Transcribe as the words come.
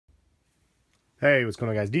Hey, what's going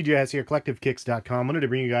on, guys? DJ Heskicks here, CollectiveKicks.com. Wanted to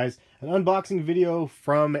bring you guys an unboxing video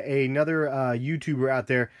from another YouTuber out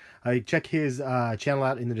there. Check his channel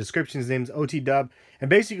out in the description. His name's OT-Dub. And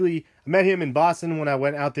basically, I met him in Boston when I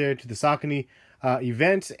went out there to the Saucony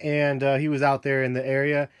event. And he was out there in the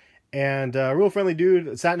area. And a real friendly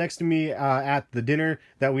dude sat next to me at the dinner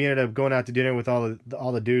that we ended up going out to dinner with all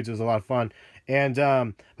the dudes. It was a lot of fun. And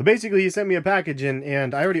but basically, he sent me a package,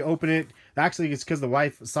 and I already opened it. Actually, it's because the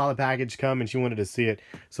wife saw the package come and she wanted to see it,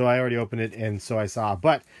 so I already opened it, and so I saw.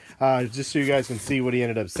 But just so you guys can see what he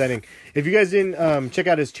ended up sending. If you guys didn't check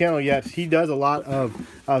out his channel yet, he does a lot of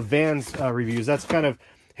Vans reviews. That's kind of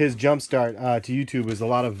his jumpstart to YouTube, is a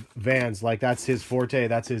lot of Vans. Like, that's his forte.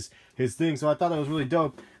 That's his thing. So I thought that was really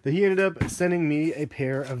dope that he ended up sending me a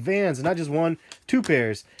pair of Vans, and not just one, two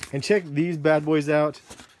pairs. And check these bad boys out.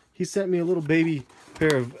 He sent me a little baby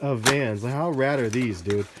pair of Vans. Like, how rad are these,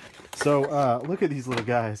 dude? So look at these little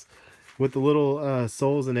guys with the little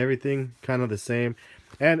soles and everything, kind of the same.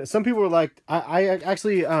 And some people were like, I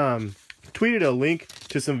actually tweeted a link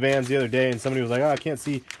to some Vans the other day, and somebody was like, oh, I can't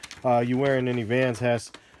see you wearing any Vans,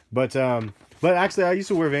 Hess. But actually, I used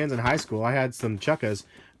to wear Vans in high school. I had some Chukkas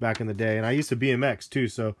back in the day, and I used to BMX too,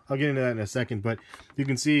 so I'll get into that in a second. But you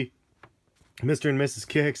can see Mr. and Mrs.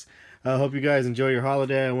 Kicks. I hope you guys enjoy your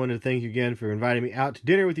holiday. I wanted to thank you again for inviting me out to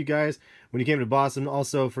dinner with you guys when you came to Boston.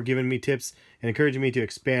 Also for giving me tips and encouraging me to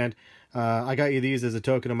expand. I got you these as a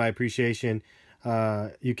token of my appreciation.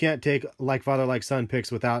 You can't take like father like son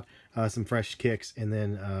pics without some fresh kicks. And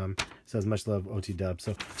then says much love, OT-Dub.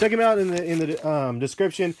 So check him out in the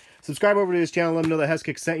description. Subscribe over to his channel. Let him know that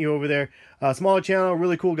Heskicks sent you over there. Smaller channel,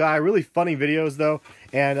 really cool guy, really funny videos though.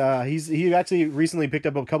 And he actually recently picked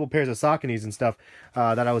up a couple pairs of Sauconys and stuff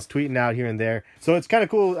that I was tweeting out here and there. So it's kind of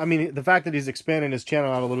cool. I mean, the fact that he's expanding his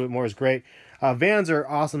channel out a little bit more is great. Vans are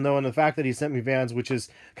awesome though, and the fact that he sent me Vans, which is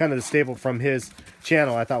kind of the staple from his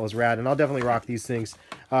channel, I thought was rad. And I'll definitely rock these things.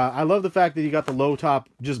 I love the fact that you got the low top,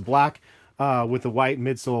 just black, with the white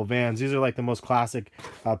midsole Vans. These are like the most classic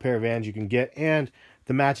pair of Vans you can get, and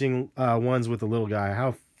the matching ones with the little guy.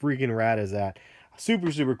 How freaking rad is that?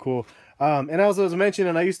 Super, super cool. And as I was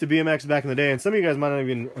mentioning, I used to BMX back in the day, and some of you guys might not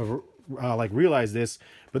even like realize this,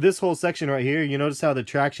 but this whole section right here, you notice how the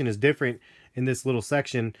traction is different in this little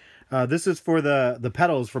section. This is for the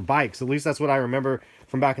pedals for bikes. At least that's what I remember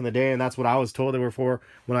from back in the day, and that's what I was told they were for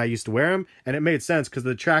when I used to wear them. And it made sense because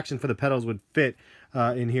the traction for the pedals would fit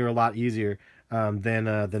in here a lot easier than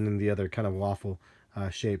in the other kind of waffle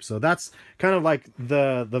shape. So that's kind of like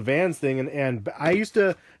the Vans thing, and I used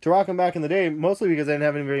to rock them back in the day, mostly because I didn't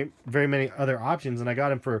have any very many other options, and I got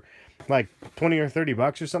them for like 20 or 30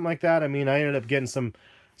 bucks or something like that. I mean, I ended up getting some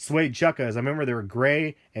suede Chukkas. I remember they were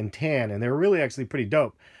gray and tan, and they were really actually pretty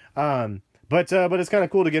dope. But it's kind of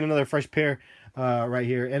cool to get another fresh pair right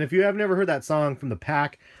here. And if you have never heard that song from the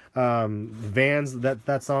Pack, Vans,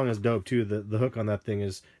 that song is dope too. The hook on that thing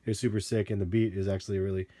is super sick, and the beat is actually a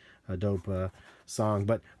really dope song.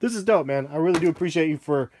 But this is dope, man. I really do appreciate you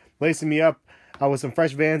for lacing me up with some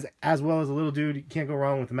fresh Vans, as well as a little dude. You can't go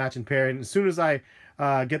wrong with the matching pair. And as soon as I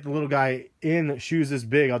get the little guy in shoes this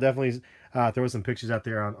big, I'll definitely throw some pictures out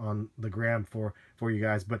there on the gram for you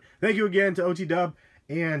guys. But thank you again to OT-Dub,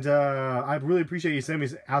 and I really appreciate you sending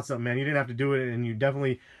me out something, man. You didn't have to do it, and you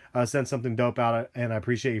definitely sent something dope out, and I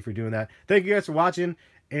appreciate you for doing that. Thank you guys for watching,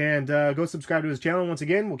 and go subscribe to his channel. Once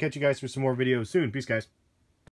again, we'll catch you guys for some more videos soon. Peace, guys.